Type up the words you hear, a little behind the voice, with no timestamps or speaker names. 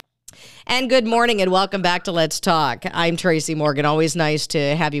And good morning and welcome back to Let's Talk. I'm Tracy Morgan. Always nice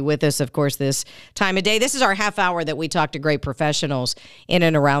to have you with us, of course, this time of day. This is our half hour that we talk to great professionals in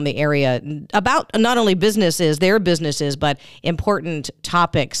and around the area about not only businesses, their businesses, but important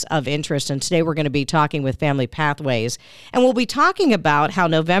topics of interest. And today we're going to be talking with Family Pathways. And we'll be talking about how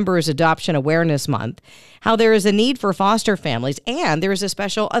November is Adoption Awareness Month, how there is a need for foster families, and there is a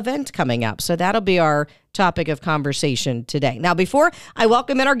special event coming up. So that'll be our topic of conversation today. Now, before I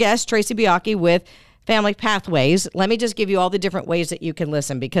welcome in our guest, Tracy Buyaki with Family Pathways, let me just give you all the different ways that you can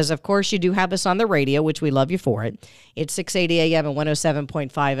listen, because, of course, you do have us on the radio, which we love you for it. It's 680 AM and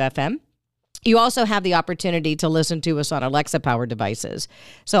 107.5 FM. You also have the opportunity to listen to us on Alexa-powered devices.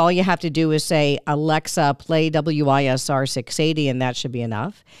 So all you have to do is say, Alexa, play WISR 680, and that should be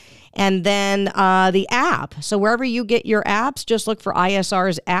enough. And then the app. So wherever you get your apps, just look for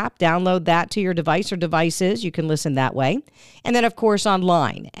ISR's app, download that to your device or devices. You can listen that way. And then, of course,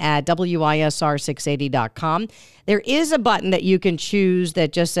 online at WISR680.com. There is a button that you can choose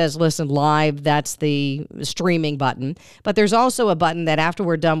that just says listen live. That's the streaming button. But there's also a button that after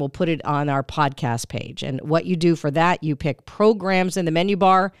we're done, we'll put it on our podcast page. And what you do for that, you pick programs in the menu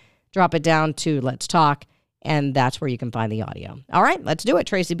bar, drop it down to Let's Talk, and that's where you can find the audio. All right, let's do it.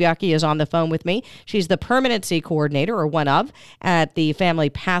 Tracy Buyaki is on the phone with me. She's the Permanency Coordinator, or one of, at the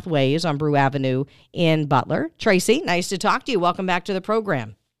Family Pathways on Brew Avenue in Butler. Tracy, nice to talk to you. Welcome back to the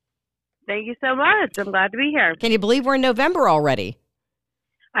program. Thank you so much. I'm glad to be here. Can you believe we're in November already?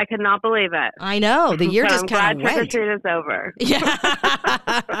 I cannot believe it. I know. The year just kind of went. I'm glad trick-or-treat is over. Yeah,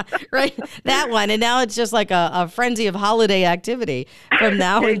 right. That one. And now it's just like a frenzy of holiday activity from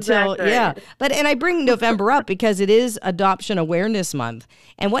now Exactly. until, yeah. And I bring November up because it is Adoption Awareness Month.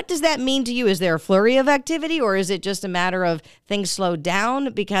 And what does that mean to you? Is there a flurry of activity, or is it just a matter of things slowed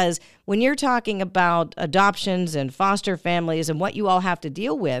down? Because when you're talking about adoptions and foster families and what you all have to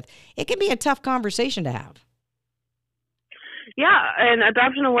deal with, it can be a tough conversation to have. Yeah, and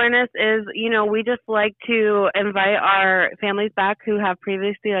adoption awareness is, we just like to invite our families back who have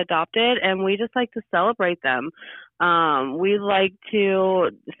previously adopted, and we just like to celebrate them. We like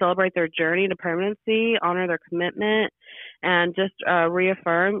to celebrate their journey to permanency, honor their commitment, and just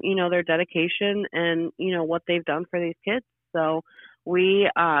reaffirm, their dedication and, what they've done for these kids. So we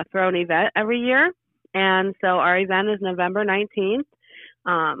throw an event every year, and so our event is November 19th.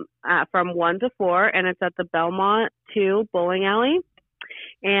 From 1 to 4, and it's at the Belmont 2 bowling alley.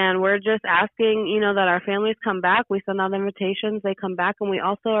 And we're just asking, that our families come back. We send out invitations, they come back, and we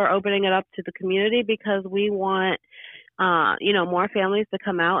also are opening it up to the community because we want, more families to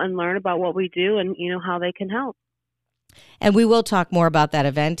come out and learn about what we do and, how they can help. And we will talk more about that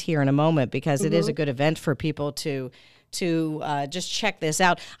event here in a moment, because it is a good event for people to just check this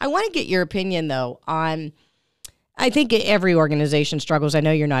out. I want to get your opinion, though, on... I think every organization struggles. I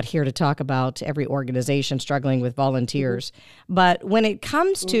know you're not here to talk about every organization struggling with volunteers, but when it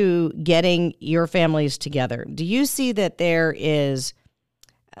comes to getting your families together, do you see that there is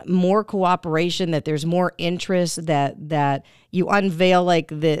more cooperation, that there's more interest, that you unveil like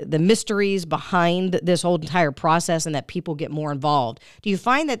the mysteries behind this whole entire process, and that people get more involved? Do you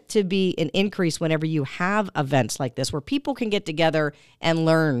find that to be an increase whenever you have events like this where people can get together and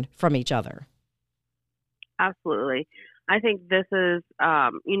learn from each other? Absolutely. I think this is,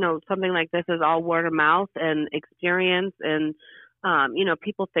 something like this is all word of mouth and experience, and,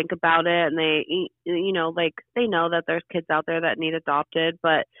 people think about it, and they know that there's kids out there that need adopted,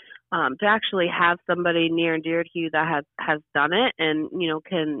 but to actually have somebody near and dear to you that has done it and,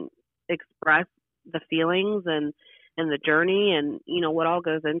 can express the feelings and the journey and, what all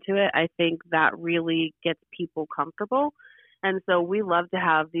goes into it, I think that really gets people comfortable. And so we love to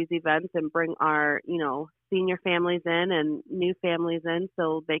have these events and bring our, senior families in and new families in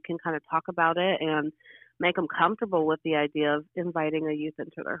so they can kind of talk about it and make them comfortable with the idea of inviting a youth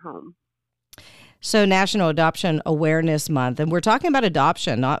into their home. So National Adoption Awareness Month, and we're talking about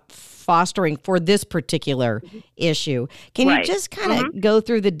adoption, not fostering for this particular issue. Can you just kind of go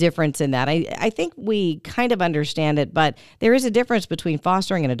through the difference in that? I think we kind of understand it, but there is a difference between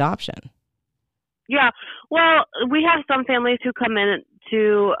fostering and adoption. Yeah, well, we have some families who come in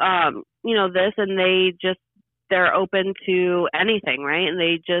to, this, and they're open to anything, right? And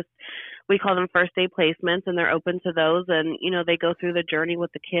we call them first day placements, and they're open to those. And, they go through the journey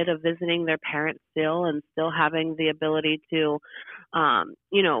with the kid of visiting their parents still and still having the ability to,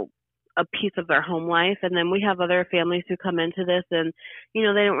 a piece of their home life. And then we have other families who come into this and, they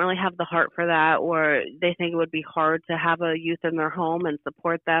don't really have the heart for that, or they think it would be hard to have a youth in their home and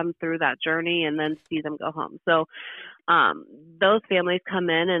support them through that journey and then see them go home. So those families come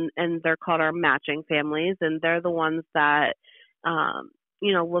in and they're called our matching families, and they're the ones that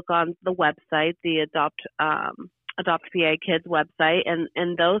look on the website, the Adopt PA Kids website,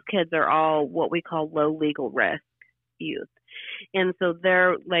 and those kids are all what we call low legal risk youth. And so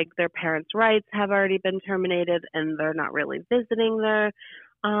their parents' rights have already been terminated, and they're not really visiting their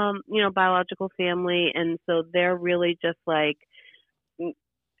biological family, and so they're really just like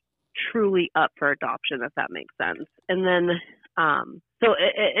truly up for adoption, if that makes sense. And then so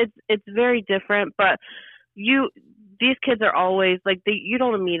it's very different, but these kids are always like, you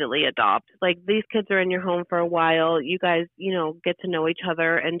don't immediately adopt. Like, these kids are in your home for a while. You guys, get to know each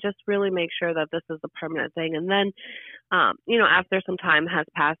other and just really make sure that this is a permanent thing. And then, after some time has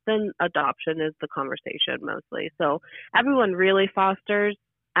passed, then adoption is the conversation mostly. So everyone really fosters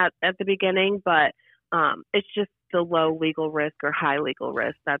at the beginning, but it's just the low legal risk or high legal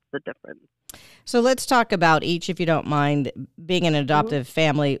risk. That's the difference. So let's talk about each, if you don't mind, being an adoptive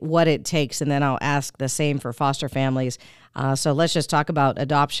family, what it takes, and then I'll ask the same for foster families. So let's just talk about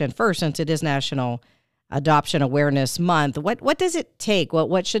adoption first, since it is National Adoption Awareness Month. What does it take?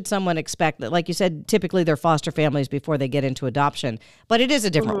 What should someone expect? Like you said, typically they're foster families before they get into adoption, but it is a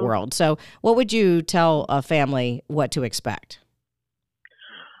different world. So what would you tell a family what to expect?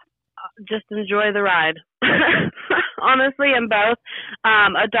 Just enjoy the ride. Honestly, in both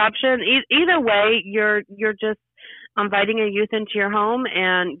adoption, either way, you're just inviting a youth into your home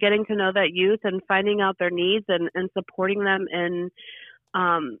and getting to know that youth and finding out their needs and supporting them in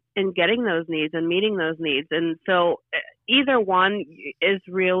getting those needs and meeting those needs. And so either one is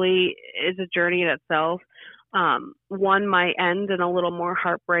a journey in itself. One might end in a little more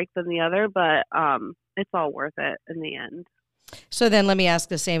heartbreak than the other, but it's all worth it in the end. So then let me ask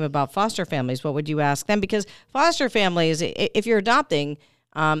the same about foster families. What would you ask them? Because foster families, if you're adopting,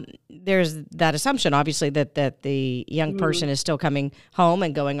 there's that assumption, obviously, that the young person is still coming home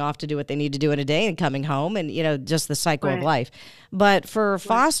and going off to do what they need to do in a day and coming home and, just the cycle of life. But for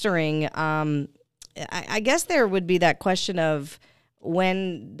fostering, I guess there would be that question of,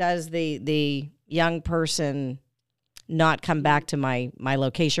 when does the young person not come back to my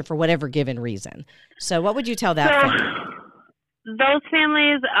location for whatever given reason? So what would you tell that family? Those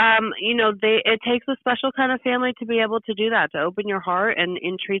families, it takes a special kind of family to be able to do that, to open your heart and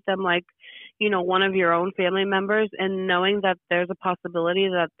treat them like, one of your own family members, and knowing that there's a possibility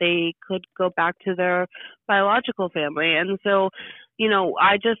that they could go back to their biological family. And so,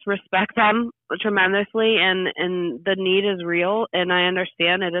 I just respect them tremendously, and the need is real, and I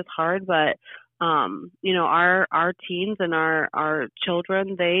understand it is hard, but our teens and our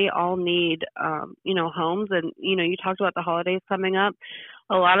children, they all need, homes. And, you talked about the holidays coming up.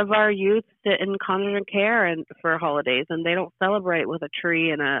 A lot of our youth sit in congregate care for holidays, and they don't celebrate with a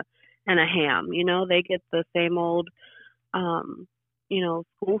tree and a ham. They get the same old,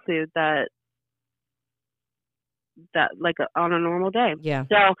 school food that like on a normal day. Yeah.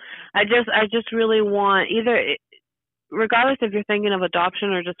 So I just really want regardless if you're thinking of adoption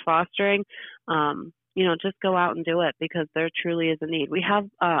or just fostering, just go out and do it, because there truly is a need. We have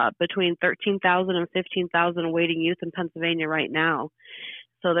between 13,000 and 15,000 waiting youth in Pennsylvania right now.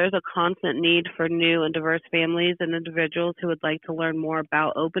 So there's a constant need for new and diverse families and individuals who would like to learn more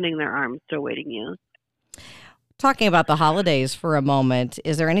about opening their arms to waiting youth. Talking about the holidays for a moment,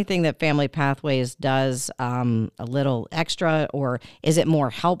 is there anything that Family Pathways does a little extra, or is it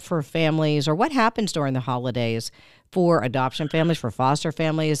more help for families, or what happens during the holidays for adoption families, for foster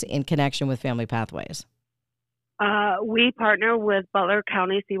families, in connection with Family Pathways? We partner with Butler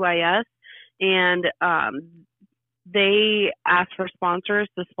County CYS, and they ask for sponsors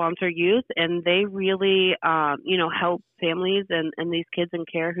to sponsor youth, and they really, help families and these kids in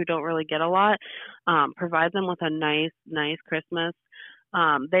care who don't really get a lot, provide them with a nice Christmas.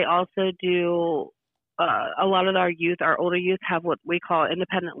 They also do, a lot of our older youth have what we call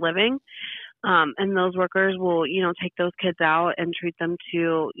independent living. And those workers will, take those kids out and treat them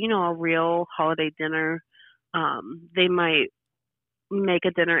to, a real holiday dinner. They might make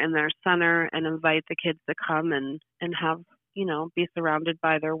a dinner in their center and invite the kids to come and have, be surrounded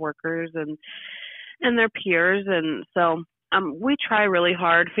by their workers and their peers. And so we try really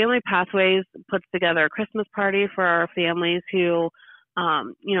hard. Family Pathways puts together a Christmas party for our families who,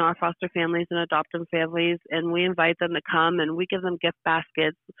 our foster families and adoptive families, and we invite them to come, and we give them gift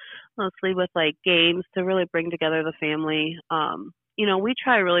baskets, mostly with like games to really bring together the family. We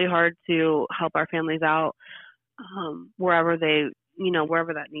try really hard to help our families out wherever they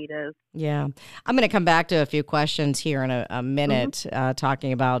wherever that need is. Yeah. I'm going to come back to a few questions here in a minute,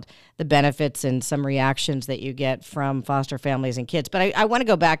 talking about the benefits and some reactions that you get from foster families and kids. But I want to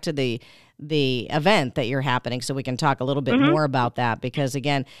go back to the event that you're happening so we can talk a little bit more about that, because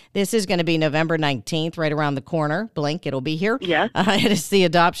again, this is going to be November 19th, right around the corner. Blink, it'll be here. Yes. It is the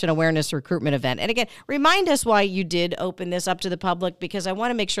Adoption Awareness Recruitment Event. And again, remind us why you did open this up to the public, because I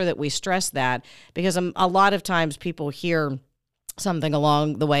want to make sure that we stress that, because a lot of times people hear something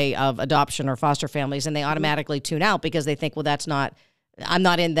along the way of adoption or foster families and they automatically tune out because they think, well, I'm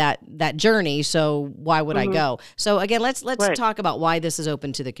not in that journey, so why would I go? So again, let's talk about why this is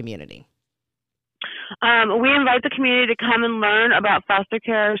open to the community. We invite the community to come and learn about foster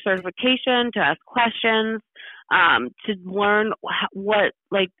care certification, to ask questions, to learn what,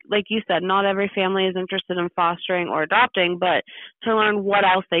 like you said, not every family is interested in fostering or adopting, but to learn what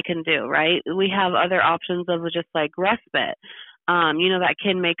else they can do, right? We have other options of just like respite. That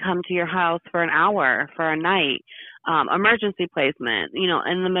kid may come to your house for an hour, for a night, emergency placement.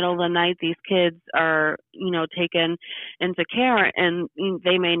 In the middle of the night, these kids are, taken into care, and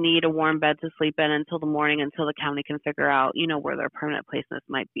they may need a warm bed to sleep in until the morning, until the county can figure out, where their permanent placements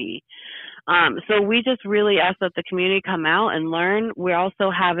might be. So we just really ask that the community come out and learn. We're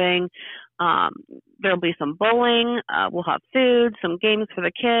also having, there'll be some bowling. We'll have food, some games for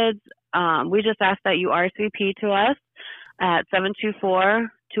the kids. We just ask that you RSVP to us at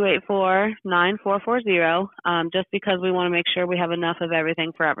 724-284-9440, just because we want to make sure we have enough of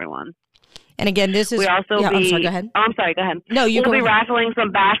everything for everyone. And again, this is... We also I'm sorry, go ahead. Oh, I'm sorry, go ahead. No, you We'll go be ahead. raffling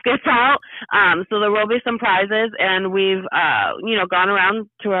some baskets out, so there will be some prizes, and we've, gone around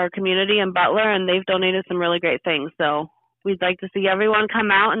to our community in Butler, and they've donated some really great things. So we'd like to see everyone come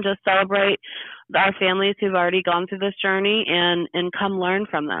out and just celebrate our families who've already gone through this journey and come learn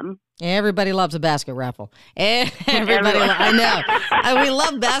from them. Everybody loves a basket raffle. Everybody, I know. We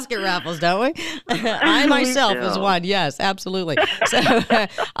love basket raffles, don't we? I myself is one. Yes, absolutely.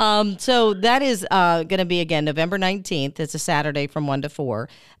 So that is going to be, again, November 19th. It's a Saturday from 1 to 4.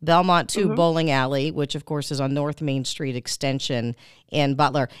 Belmont 2 Bowling Alley, which, of course, is on North Main Street Extension in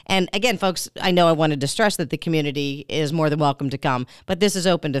Butler. And again, folks, I know I wanted to stress that the community is more than welcome to come, but this is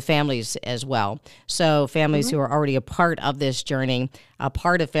open to families as well. So families who are already a part of this journey, a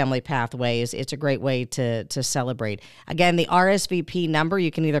part of Family Pathways, it's a great way to celebrate. Again, the RSVP number, you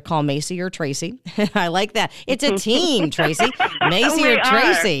can either call Macy or Tracy. I like that. It's a team, Tracy. Macy or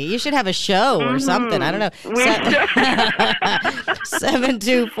Tracy. You should have a show or something. I don't know.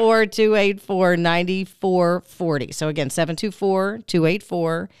 724-284-9440. So again,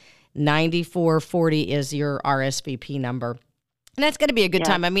 724-284-9440 is your RSVP number. And that's going to be a good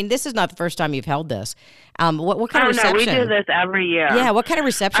time. I mean, this is not the first time you've held this. What kind of reception? No, we do this every year. Yeah, what kind of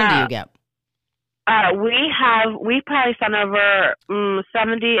reception do you get? We probably sent over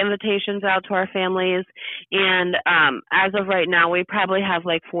 70 invitations out to our families, and as of right now, we probably have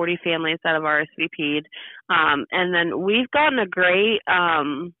like 40 families that have RSVP'd. And then we've gotten a great,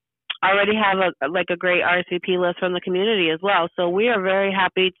 already have a great RSVP list from the community as well. So we are very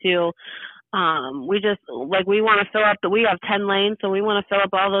happy to. We want to fill up we have 10 lanes, so we want to fill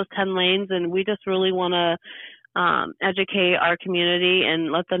up all those 10 lanes, and we just really want to educate our community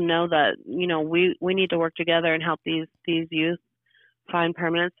and let them know that, we need to work together and help these youth find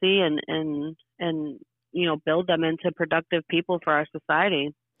permanency and build them into productive people for our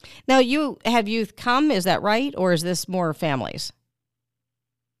society. Now, you have youth come, is that right? Or is this more families?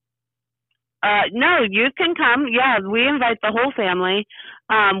 No, youth can come. Yeah, we invite the whole family.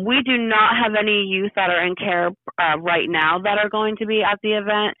 We do not have any youth that are in care right now that are going to be at the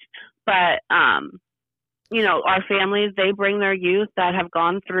event, but our families, they bring their youth that have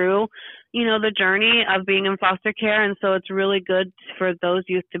gone through, the journey of being in foster care, and so it's really good for those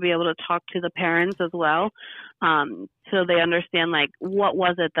youth to be able to talk to the parents as well, so they understand, what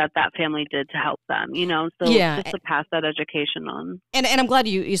was it that family did to help them, just to pass that education on. And I'm glad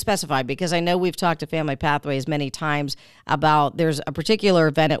you specified, because I know we've talked to Family Pathways many times about there's a particular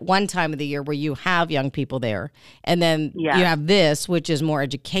event at one time of the year where you have young people there, and then you have this, which is more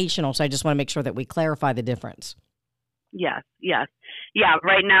educational, so I just want to make sure that we clarify the difference. Yes. Yeah,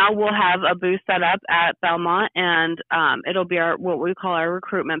 right now we'll have a booth set up at Belmont, and it'll be what we call our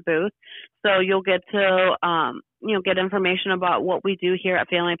recruitment booth. So you'll get to, get information about what we do here at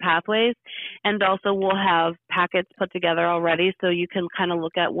Family Pathways, and also we'll have packets put together already, so you can kind of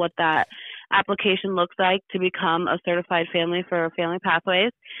look at what that application looks like to become a certified family for Family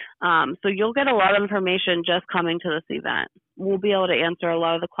Pathways. So you'll get a lot of information just coming to this event. We'll be able to answer a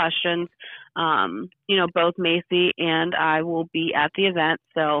lot of the questions. Both Macy and I will be at the event.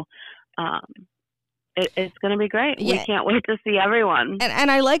 So, it's going to be great. Yeah. We can't wait to see everyone. And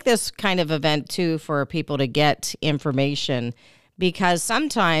I like this kind of event, too, for people to get information, because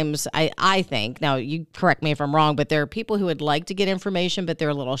sometimes I think, now you correct me if I'm wrong, but there are people who would like to get information, but they're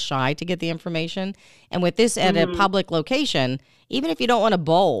a little shy to get the information. And with this at a public location, even if you don't want to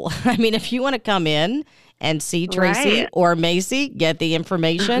bowl, I mean, if you want to come in and see Tracy or Macy, get the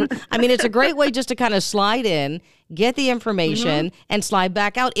information. I mean, it's a great way just to kind of slide in, get the information, and slide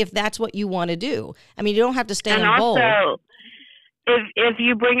back out if that's what you want to do. I mean, you don't have to stay and bowl. If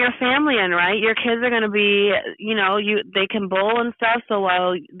you bring your family in, right, your kids are going to be, they can bowl and stuff. So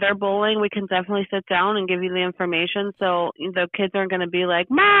while they're bowling, we can definitely sit down and give you the information. So the kids aren't going to be like,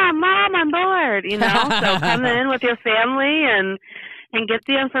 Mom, I'm bored, So come in with your family and get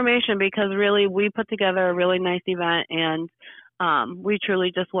the information, because really we put together a really nice event, and we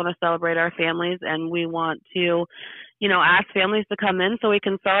truly just want to celebrate our families, and we want to, ask families to come in so we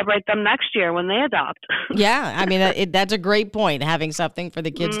can celebrate them next year when they adopt. Yeah, I mean, that's a great point, having something for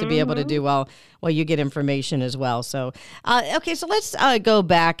the kids to be able to do while you get information as well. So, okay, so let's go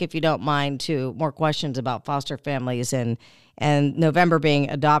back, if you don't mind, to more questions about foster families and November being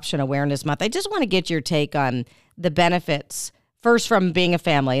Adoption Awareness Month. I just want to get your take on the benefits, first from being a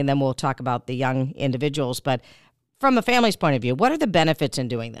family, and then we'll talk about the young individuals. But from a family's point of view, what are the benefits in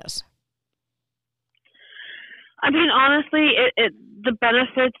doing this? I mean, honestly, the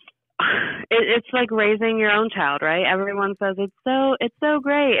benefits, it's like raising your own child, right? Everyone says it's so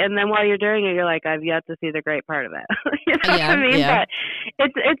great, and then while you're doing it, you're like, I've yet to see the great part of it. You know what I mean? Yeah. But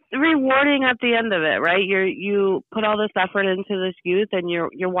it's rewarding at the end of it, right? You put all this effort into this youth, and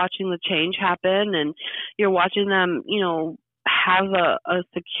you're watching the change happen, and you're watching them, have a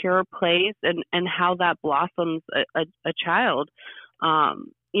secure place, and how that blossoms a child.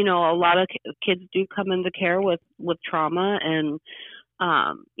 A lot of kids do come into care with trauma and,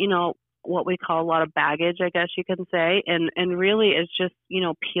 what we call a lot of baggage, I guess you can say. And really it's just,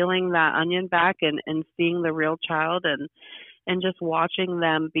 peeling that onion back and seeing the real child and just watching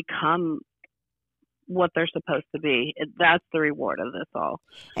them become what they're supposed to be. That's the reward of this all.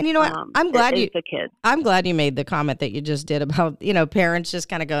 And I'm glad the kids. I'm glad you made the comment that you just did about, parents just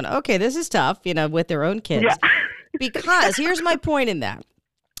kind of going, okay, this is tough, with their own kids. Yeah. Because here's my point in that.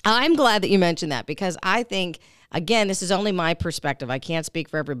 I'm glad that you mentioned that, because I think, again, this is only my perspective. I can't speak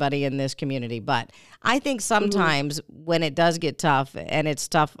for everybody in this community, but I think sometimes when it does get tough, and it's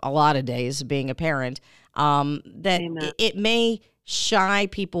tough a lot of days being a parent, that it may shy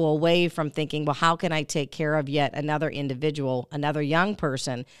people away from thinking, well, how can I take care of yet another individual, another young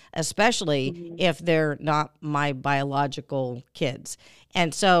person, especially if they're not my biological kids.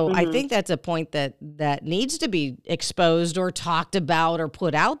 And so I think that's a point that needs to be exposed or talked about or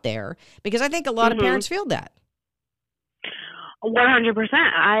put out there, because I think a lot of parents feel that. 100%.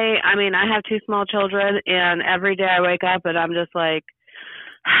 I mean, I have two small children, and every day I wake up and I'm just like,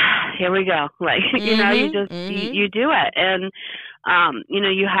 here we go. Like, you just, you do it. And,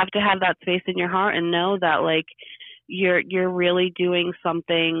 you have to have that space in your heart and know that, like, you're really doing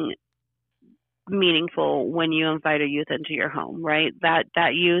something meaningful when you invite a youth into your home, right?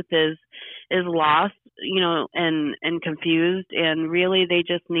 That youth is lost, and confused, and really they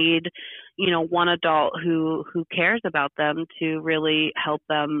just need, one adult who cares about them to really help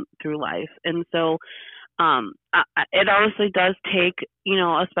them through life. And so, it honestly does take,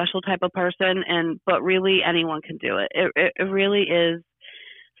 a special type of person, but really anyone can do it. It really is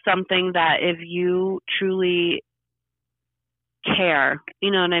something that if you truly care,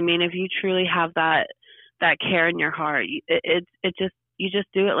 you know what I mean? If you truly have that care in your heart, you just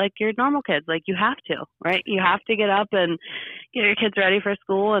do it like your normal kids. Like, you have to, right? You have to get up and get your kids ready for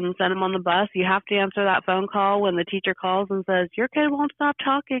school and send them on the bus. You have to answer that phone call when the teacher calls and says, your kid won't stop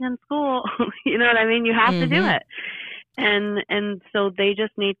talking in school. You know what I mean? You have to do it. And so they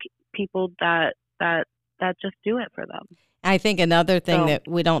just need people that just do it for them. I think another thing that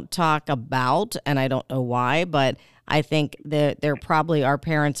we don't talk about, and I don't know why, but I think that there probably are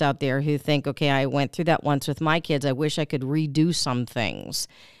parents out there who think, okay, I went through that once with my kids. I wish I could redo some things.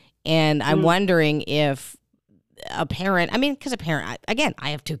 And I'm wondering if a parent, because a parent, again,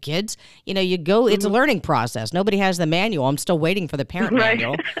 I have two kids, you go, it's a learning process. Nobody has the manual. I'm still waiting for the parent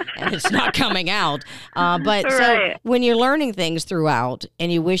manual, and it's not coming out. But so when you're learning things throughout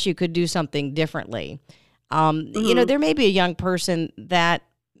and you wish you could do something differently, there may be a young person that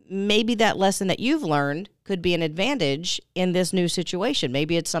maybe that lesson that you've learned could be an advantage in this new situation.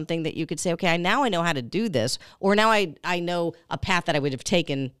 Maybe it's something that you could say, okay, now I know how to do this, or now I know a path that I would have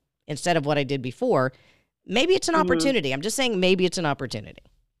taken instead of what I did before. Maybe it's an opportunity. I'm just saying maybe it's an opportunity.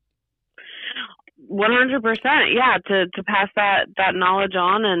 100%, yeah, to pass that knowledge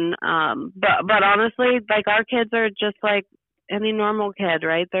on. And but honestly, like, our kids are just like any normal kid,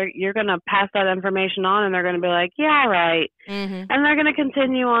 right? You're going to pass that information on, and they're going to be like, yeah, right. Mm-hmm. And they're going to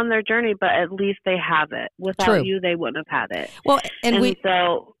continue on their journey, but at least they have it. Without True. you, they wouldn't have had it. Well, and we've kind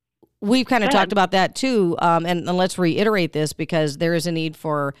of Go ahead. talked about that too. And let's reiterate this, because there is a need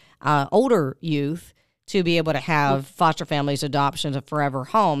for older youth to be able to have foster families, adoptions, a forever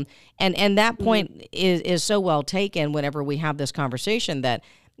home. And that point is so well taken whenever we have this conversation that,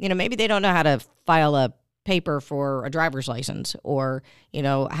 maybe they don't know how to file a paper for a driver's license, or,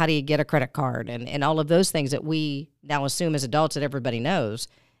 how do you get a credit card, and all of those things that we now assume as adults that everybody knows.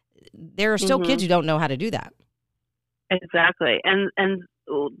 There are still kids who don't know how to do that. Exactly. And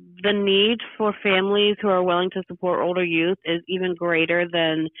the need for families who are willing to support older youth is even greater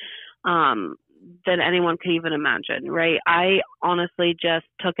than anyone could even imagine, right? I honestly just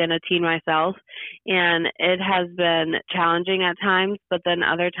took in a teen myself, and it has been challenging at times, but then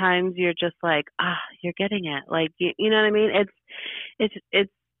other times you're just like, you're getting it. Like, you know what I mean? It's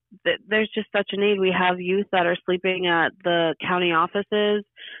there's just such a need. We have youth that are sleeping at the county offices,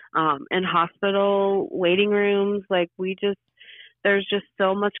 in hospital waiting rooms. Like, there's just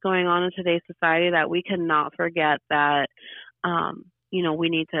so much going on in today's society that we cannot forget that, we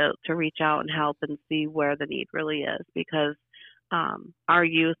need to reach out and help and see where the need really is, because our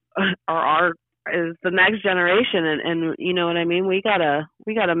youth is the next generation, and you know what I mean? We gotta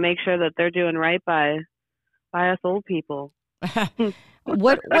make sure that they're doing right by us old people.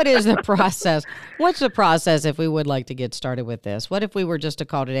 What is the process? What's the process if we would like to get started with this? What if we were just to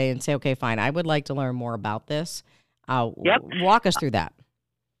call today and say, okay, fine, I would like to learn more about this? Yep. Walk us through that.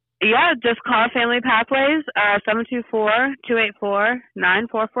 Yeah, just call Family Pathways,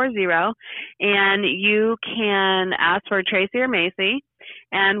 724-284-9440, and you can ask for Tracy or Macy,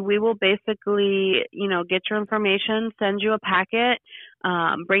 and we will basically, get your information, send you a packet,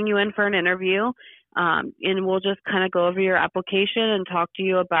 bring you in for an interview, and we'll just kind of go over your application and talk to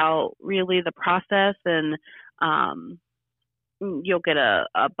you about really the process, and you'll get a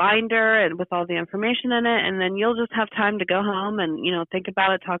binder and with all the information in it, and then you'll just have time to go home and, think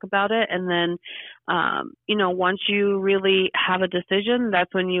about it, talk about it. And then, once you really have a decision,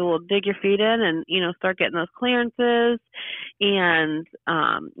 that's when you will dig your feet in and, start getting those clearances. And,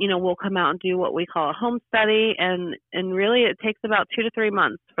 we'll come out and do what we call a home study. And really it takes about 2 to 3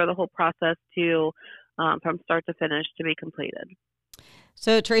 months for the whole process to, from start to finish, to be completed.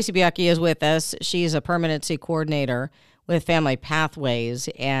 So Tracy Buyaki is with us. She's a permanency coordinator with Family Pathways.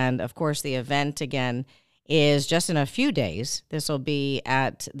 And of course, the event again is just in a few days. This will be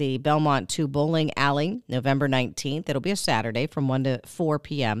at the Belmont 2 Bowling Alley, November 19th. It'll be a Saturday from 1 to 4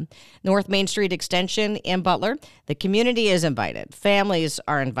 p.m. North Main Street Extension in Butler. The community is invited. Families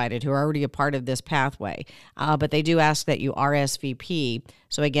are invited who are already a part of this pathway, but they do ask that you RSVP.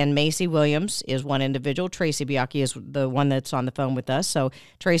 So again, Macy Williams is one individual. Tracy Buyaki is the one that's on the phone with us. So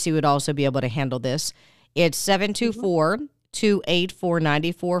Tracy would also be able to handle this. It's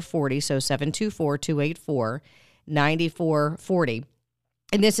 724-284-9440, so 724-284-9440.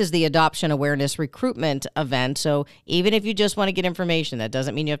 And this is the Adoption Awareness Recruitment Event. So even if you just want to get information, that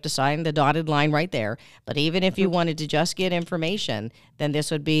doesn't mean you have to sign the dotted line right there. But even if you wanted to just get information, then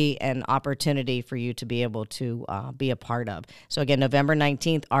this would be an opportunity for you to be able to be a part of. So again, November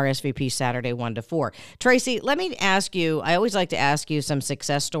 19th, RSVP Saturday, 1 to 4. Tracy, let me ask you, I always like to ask you some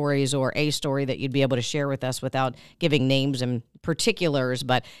success stories or a story that you'd be able to share with us without giving names and particulars.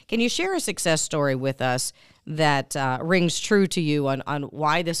 But can you share a success story with us that rings true to you on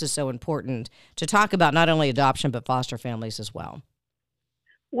why this is so important to talk about not only adoption but foster families as well?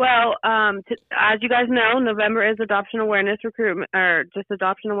 Well, as you guys know, November is Adoption Awareness Recruitment, or just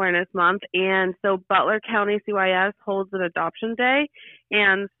Adoption Awareness Month, and so Butler County CYS holds an Adoption Day,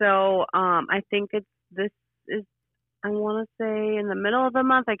 and so I think this is, I want to say, in the middle of the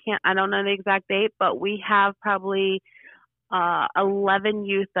month. I don't know the exact date, but we have probably 11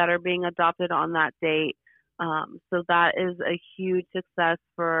 youth that are being adopted on that date. So that is a huge success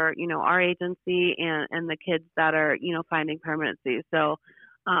for, our agency and the kids that are, finding permanency. So,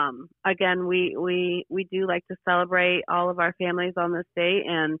 again, we do like to celebrate all of our families on this day,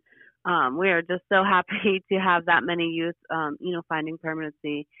 and we are just so happy to have that many youth, finding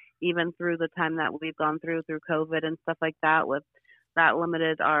permanency, even through the time that we've gone through COVID and stuff like that, with that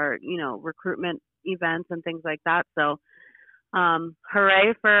limited our, recruitment events and things like that. So,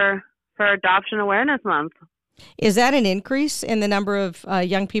 hooray for Adoption Awareness Month. Is that an increase in the number of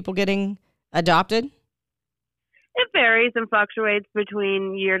young people getting adopted? It varies and fluctuates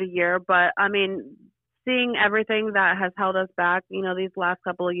between year to year, but I mean, seeing everything that has held us back, these last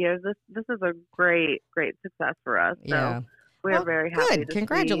couple of years, this is a great success for us. Yeah. So we're very happy good. to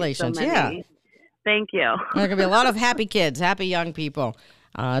Congratulations. see so many. Yeah. Thank you. There's going to be a lot of happy kids, happy young people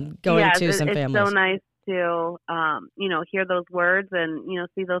going to some families. It's so nice to, hear those words and,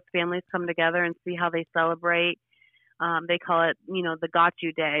 see those families come together and see how they celebrate. They call it, the Got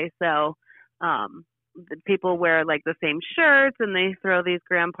You Day. So the people wear like the same shirts and they throw these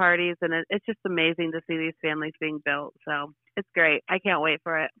grand parties, and it's just amazing to see these families being built. So it's great. I can't wait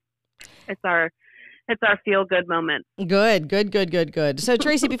for it. It's our feel-good moment. Good. So,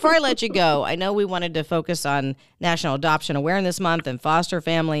 Tracy, before I let you go, I know we wanted to focus on National Adoption Awareness Month and foster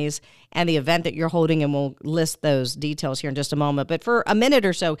families and the event that you're holding, and we'll list those details here in just a moment. But for a minute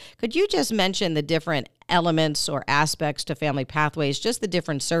or so, could you just mention the different elements or aspects to Family Pathways, just the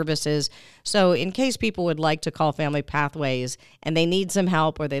different services? So in case people would like to call Family Pathways and they need some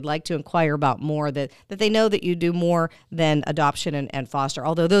help or they'd like to inquire about more, that they know that you do more than adoption and foster,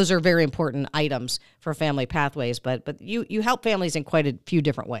 although those are very important items for Family Pathways, but you help families in quite a few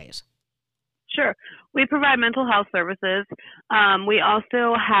different ways. Sure. We provide mental health services. We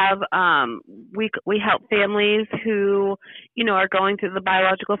also have, we help families who, are going through, the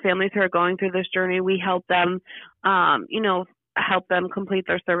biological families who are going through this journey. We help them, help them complete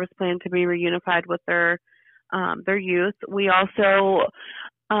their service plan to be reunified with their youth. We also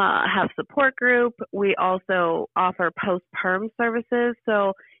have support group. We also offer post-perm services.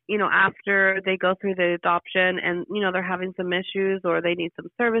 So, after they go through the adoption and, they're having some issues or they need some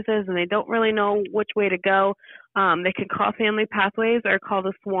services and they don't really know which way to go, they can call Family Pathways or call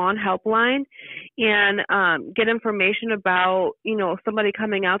the SWAN helpline and get information about, somebody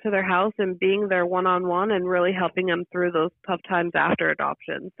coming out to their house and being there one-on-one and really helping them through those tough times after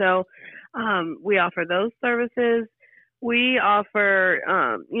adoption. So we offer those services. We offer,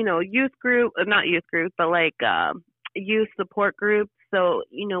 youth group, not youth group, but like youth support groups. So,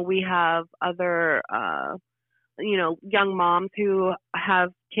 we have other, young moms who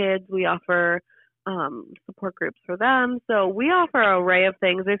have kids. We offer support groups for them. So we offer an array of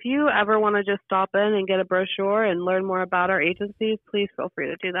things. If you ever want to just stop in and get a brochure and learn more about our agencies, please feel free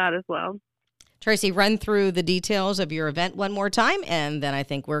to do that as well. Tracy, run through the details of your event one more time, and then I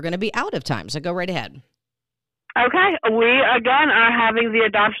think we're going to be out of time. So go right ahead. Okay. We, again, are having the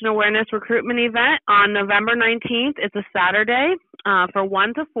Adoption Awareness Recruitment Event on November 19th. It's a Saturday for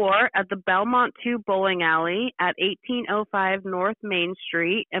 1 to 4 at the Belmont 2 Bowling Alley at 1805 North Main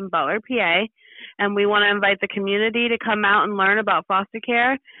Street in Butler, PA. And we want to invite the community to come out and learn about foster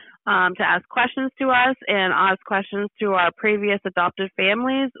care, to ask questions to us and ask questions to our previous adopted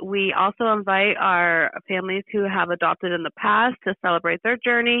families. We also invite our families who have adopted in the past to celebrate their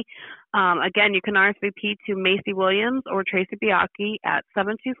journey. Again, you can RSVP to Macy Williams or Tracy Buyaki at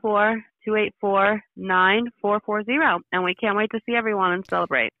 724-284-9440. And we can't wait to see everyone and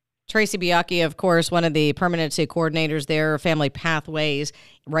celebrate. Tracy Buyaki, of course, one of the permanency coordinators there, Family Pathways,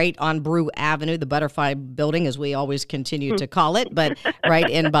 right on Brew Avenue, the Butterfly Building, as we always continue to call it, but right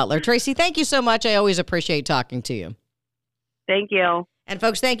in Butler. Tracy, thank you so much. I always appreciate talking to you. Thank you. And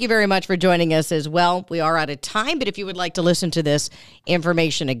folks, thank you very much for joining us as well. We are out of time, but if you would like to listen to this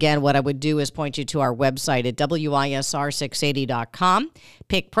information again, what I would do is point you to our website at wisr680.com.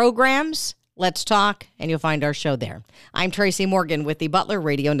 Pick programs, Let's Talk, and you'll find our show there. I'm Tracy Morgan with the Butler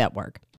Radio Network.